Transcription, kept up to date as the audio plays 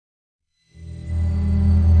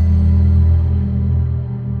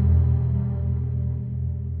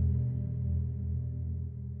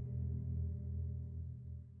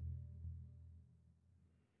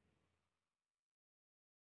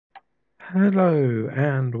Hello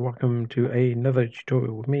and welcome to another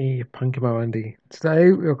tutorial with me, Punkimo Andy.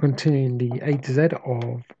 Today we are continuing the A to Z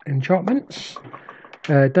of Enchantments.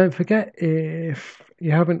 Don't forget, if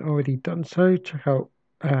you haven't already done so, check out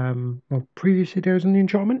my previous videos on the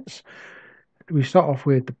enchantments. We start off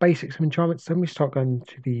with the basics of enchantments, then we start going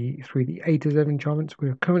to through the A to Z enchantments.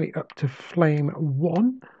 We're currently up to Flame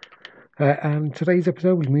 1, and today's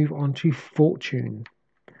episode we move on to Fortune.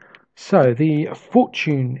 So the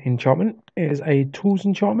Fortune enchantment is a tools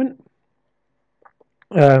enchantment,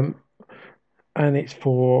 um, and it's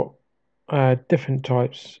for different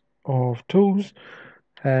types of tools.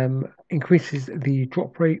 Increases the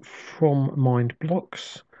drop rate from mined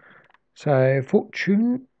blocks. So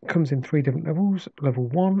Fortune comes in 3 different levels: level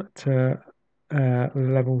 1 to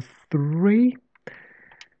level 3.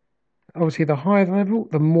 Obviously, the higher the level,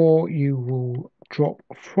 the more you will drop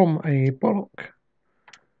from a block.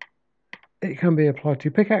 It can be applied to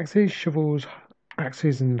pickaxes, shovels,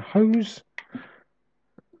 axes, and hoes.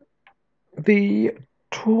 The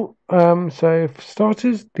tool, so for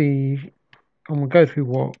starters, I'm gonna go through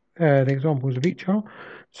what the examples of each are.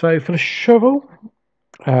 So for the shovel,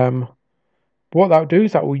 what that will do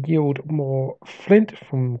is that will yield more flint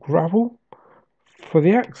from gravel. For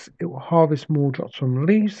the axe, it will harvest more drops from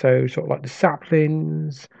leaves, so sort of like the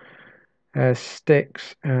saplings,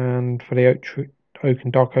 sticks, and for the oak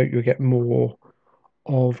and dark oak, you'll get more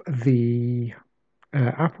of the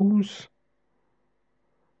apples.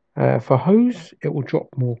 For hoes, it will drop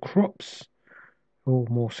more crops or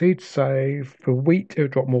more seeds. So for wheat, it will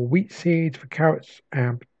drop more wheat seeds. For carrots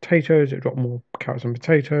and potatoes, it will drop more carrots and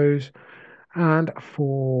potatoes. And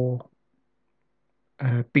for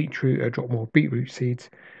beetroot, it will drop more beetroot seeds.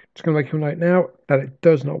 Just going to make a note now that it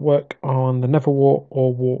does not work on the never warped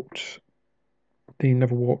or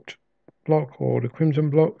never warped block or the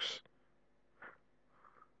crimson blocks.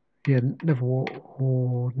 Yeah, never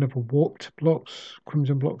warped blocks,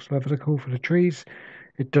 crimson blocks, whatever they're called for the trees.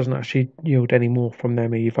 It doesn't actually yield any more from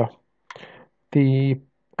them either. The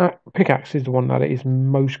pickaxe is the one that it is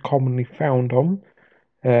most commonly found on,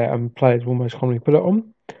 and players will most commonly put it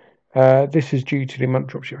on. This is due to the amount of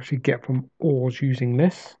drops you actually get from ores using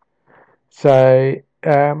this. So,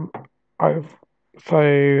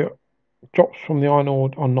 drops from the iron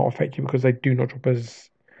ore are not affected because they do not drop as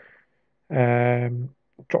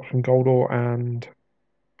drops from gold ore and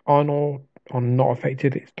iron ore are not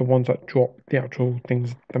affected. It's the ones that drop the actual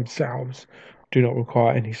things themselves do not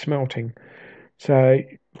require any smelting. So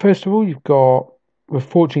first of all, you've got with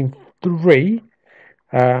Fortune 3,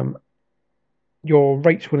 your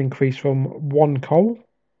rates will increase from 1 coal,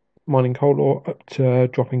 mining coal ore, up to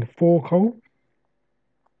dropping 4 coal.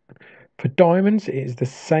 For diamonds, it is the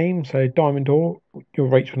same. So diamond ore, your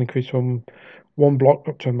rates will increase from 1 block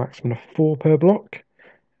up to a maximum of 4 per block.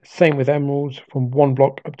 Same with emeralds, from 1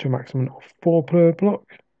 block up to a maximum of 4 per block.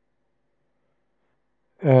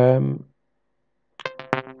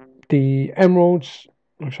 The emeralds,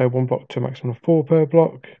 like I say, 1 block to a maximum of 4 per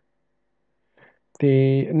block.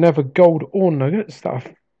 The nether gold ore nuggets that are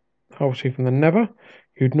obviously from the nether,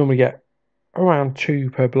 you'd normally get around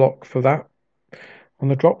 2 per block for that. On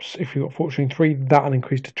the drops, if you've got Fortune 3, that'll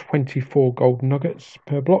increase to 24 gold nuggets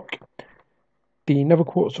per block. The nether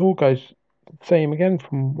quartz ore goes same again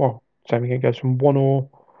goes from 1 ore,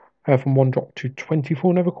 from 1 drop to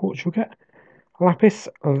 24 nether quartz you'll get. Lapis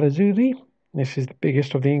lazuli, this is the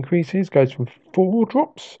biggest of the increases, goes from 4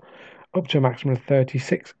 drops up to a maximum of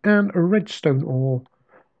 36, and a redstone ore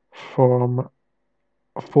from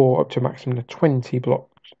 4 up to a maximum of 20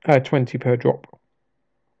 per drop.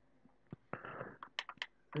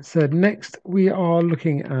 So next we are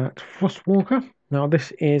looking at Frostwalker. Now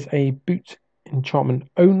this is a boot enchantment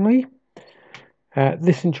only.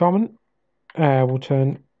 This enchantment will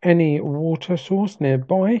turn any water source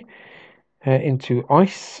nearby into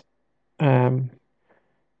ice.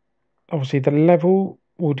 Obviously the level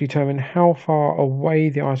will determine how far away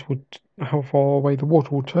the water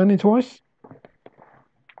will turn into ice.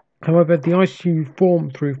 However, the ice you form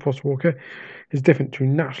through Frostwalker is different to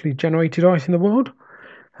naturally generated ice in the world,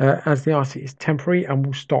 as the ice is temporary and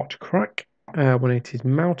will start to crack when it is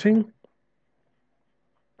melting.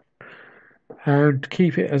 And to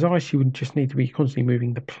keep it as ice, you would just need to be constantly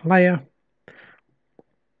moving the player.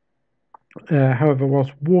 However,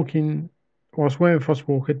 whilst wearing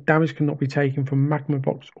Frostwalker, damage cannot be taken from magma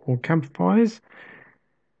blocks or campfires,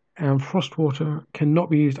 and Frostwater cannot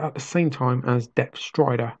be used at the same time as Depth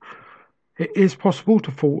Strider. It is possible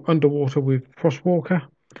to fall underwater with Frostwalker.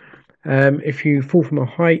 If you fall from a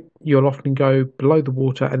height, you'll often go below the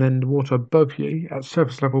water, and then the water above you at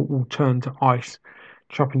surface level will turn to ice,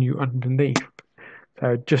 trapping you underneath.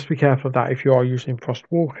 So just be careful of that if you are using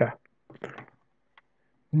Frostwalker.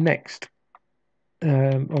 Next,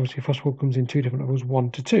 obviously Frostwalker comes in 2 different levels,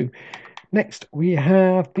 1 to 2. Next, we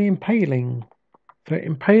have the Impaling. So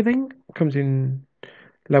Impaling comes in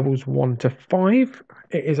levels 1 to 5.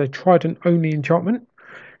 It is a Trident only enchantment.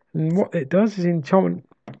 And what it does is enchantment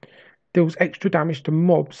deals extra damage to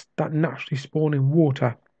mobs that naturally spawn in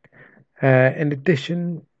water. In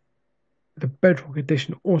addition, the Bedrock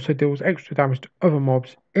edition also deals extra damage to other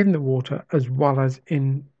mobs in the water as well as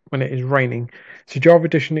in when it is raining. So Java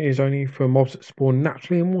edition is only for mobs that spawn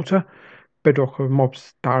naturally in water. Bedrock are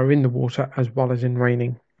mobs that are in the water as well as in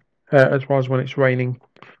raining, as well as when it's raining.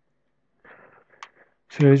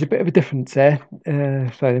 So there's a bit of a difference there.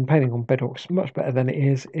 So Impaling on Bedrock's much better than it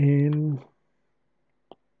is in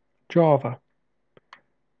Java.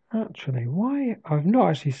 Actually, why? I've not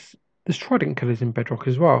actually. There's Trident killers in Bedrock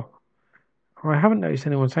as well. I haven't noticed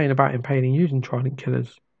anyone saying about Impaling using Trident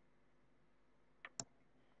killers.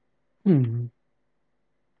 I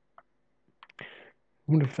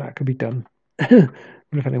wonder if that could be done. I wonder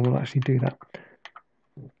if anyone will actually do that.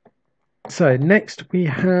 So next we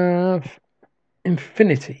have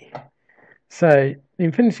Infinity. So the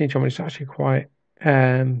Infinity enchantment is actually quite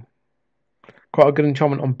a good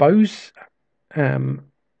enchantment on bows.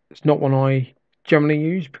 It's not one I generally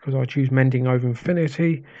use because I choose Mending over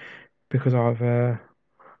Infinity because I've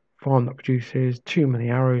farm that produces too many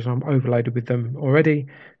arrows. I'm overloaded with them already.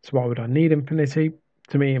 So why would I need Infinity?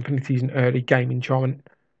 To me, Infinity is an early game enchantment,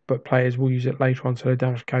 but players will use it later on so they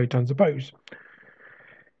don't have to carry tons of bows.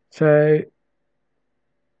 So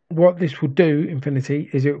what this will do,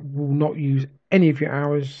 Infinity, is it will not use any of your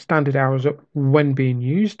arrows, standard arrows up when being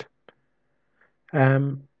used.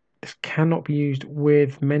 This cannot be used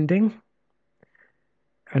with Mending.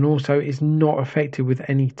 And also is not affected with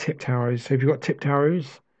any tipped arrows. So if you've got tipped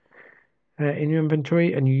arrows in your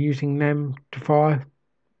inventory and you're using them to fire,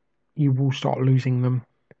 you will start losing them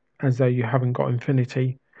as though you haven't got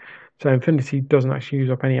Infinity. So Infinity doesn't actually use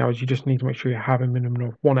up any arrows. You just need to make sure you have a minimum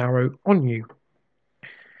of 1 arrow on you.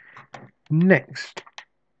 Next,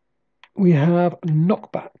 we have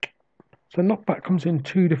Knockback. So Knockback comes in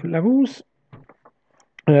 2 different levels.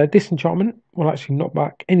 This enchantment will actually knock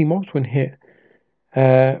back any mobs when hit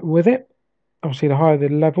with it. Obviously, the higher the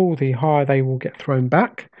level, the higher they will get thrown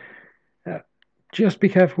back. Just be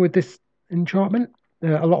careful with this enchantment.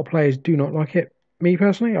 A lot of players do not like it. Me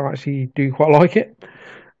personally, I actually do quite like it.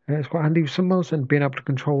 It's quite handy with some mobs and being able to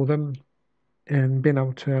control them and being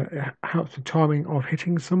able to help the timing of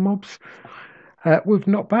hitting some mobs. With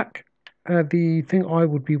Knockback, the thing I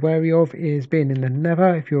would be wary of is being in the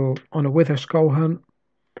Nether. If you're on a Wither Skull hunt,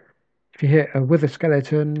 if you hit a Wither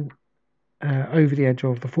Skeleton over the edge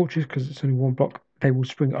of the fortress because it's only 1 block, they will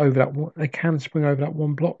spring over that. They can spring over that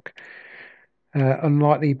 1 block.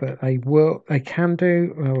 Unlikely, but they will. They can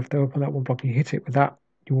do. If they're up on that 1 block, and you hit it with that,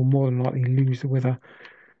 you will more than likely lose the Wither,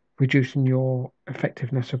 reducing your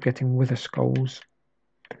effectiveness of getting Wither Skulls.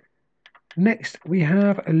 Next, we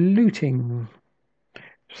have Looting.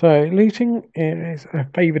 So Looting is a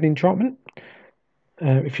favoured enchantment.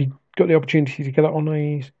 If you got the opportunity to get it on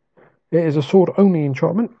it is a sword only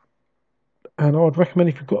enchantment, and I would recommend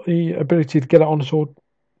if you've got the ability to get it on a sword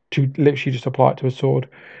to literally just apply it to a sword.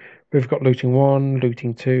 We've got Looting 1,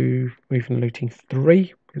 Looting 2, even Looting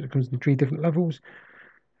 3 because it comes in 3 different levels.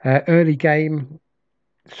 Early game,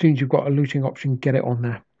 as soon as you've got a looting option, get it on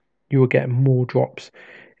there. You will get more drops.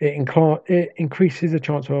 It increases the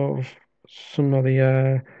chance of some of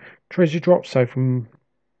the treasure drops. So from,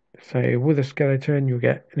 say, Wither Skeleton, you'll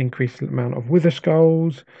get an increased amount of Wither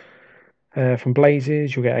Skulls. From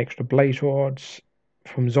Blazes, you'll get extra Blaze Rods.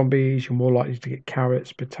 From Zombies, you're more likely to get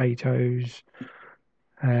carrots, potatoes,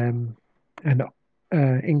 and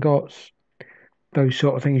ingots. Those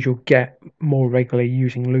sort of things you'll get more regularly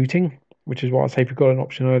using looting, which is why I say if you've got an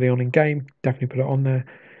option early on in game, definitely put it on there.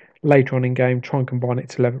 Later on in game, try and combine it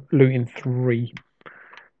to looting 3.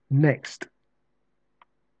 Next,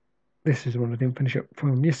 this is one I didn't finish up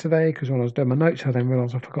from yesterday because when I was doing my notes, I then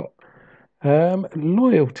realised I forgot.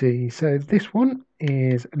 Loyalty. So this one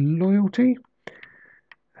is Loyalty.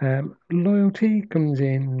 Loyalty comes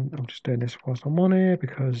in. I'm just doing this whilst I'm on here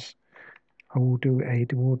because I will do a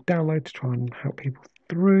download to try and help people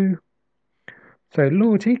through. So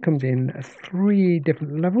Loyalty comes in 3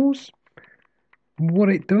 different levels. What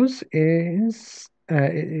it does is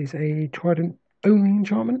it is a Trident only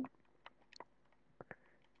enchantment.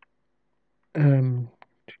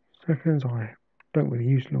 Seconds, I don't really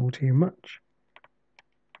use Loyalty much.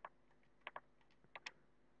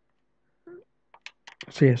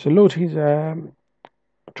 So yeah, so Loyalty is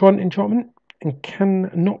Trident enchantment and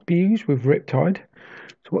cannot be used with Riptide.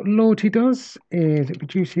 So what loyalty does is it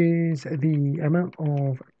reduces the amount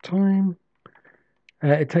of time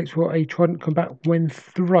it takes for a trident come back when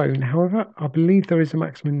thrown. However, I believe there is a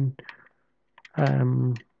maximum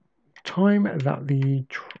time that the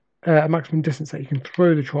maximum distance that you can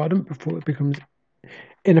throw the trident before it becomes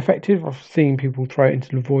ineffective. I've seen people throw it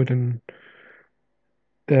into the void and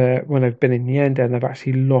when they've been in the end and they've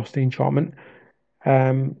actually lost the enchantment.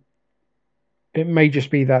 It may just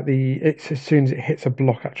be that it's as soon as it hits a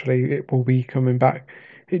block, actually, it will be coming back.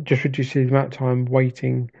 It just reduces the amount of time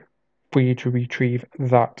waiting for you to retrieve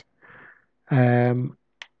that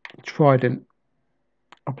trident.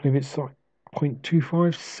 I believe it's like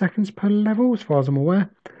 0.25 seconds per level, as far as I'm aware.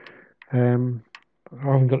 I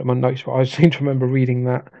haven't got it in my notes, but I seem to remember reading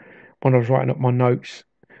that when I was writing up my notes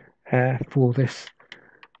for this.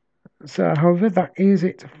 So, however, that is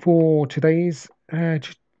it for today's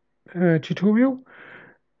tutorial.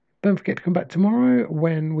 Don't forget to come back tomorrow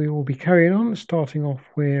when we will be carrying on, starting off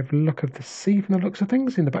with Look of the Sea from the looks of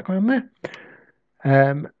things in the background there.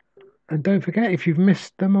 And don't forget, if you've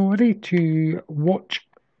missed them already, to watch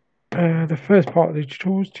the first part of the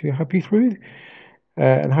tutorials to help you through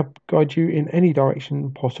and help guide you in any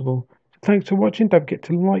direction possible. So thanks for watching. Don't forget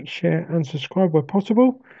to like, share and subscribe where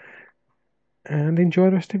possible. And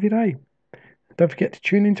enjoy the rest of your day. Don't forget to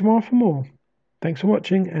tune in tomorrow for more. Thanks for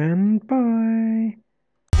watching and bye.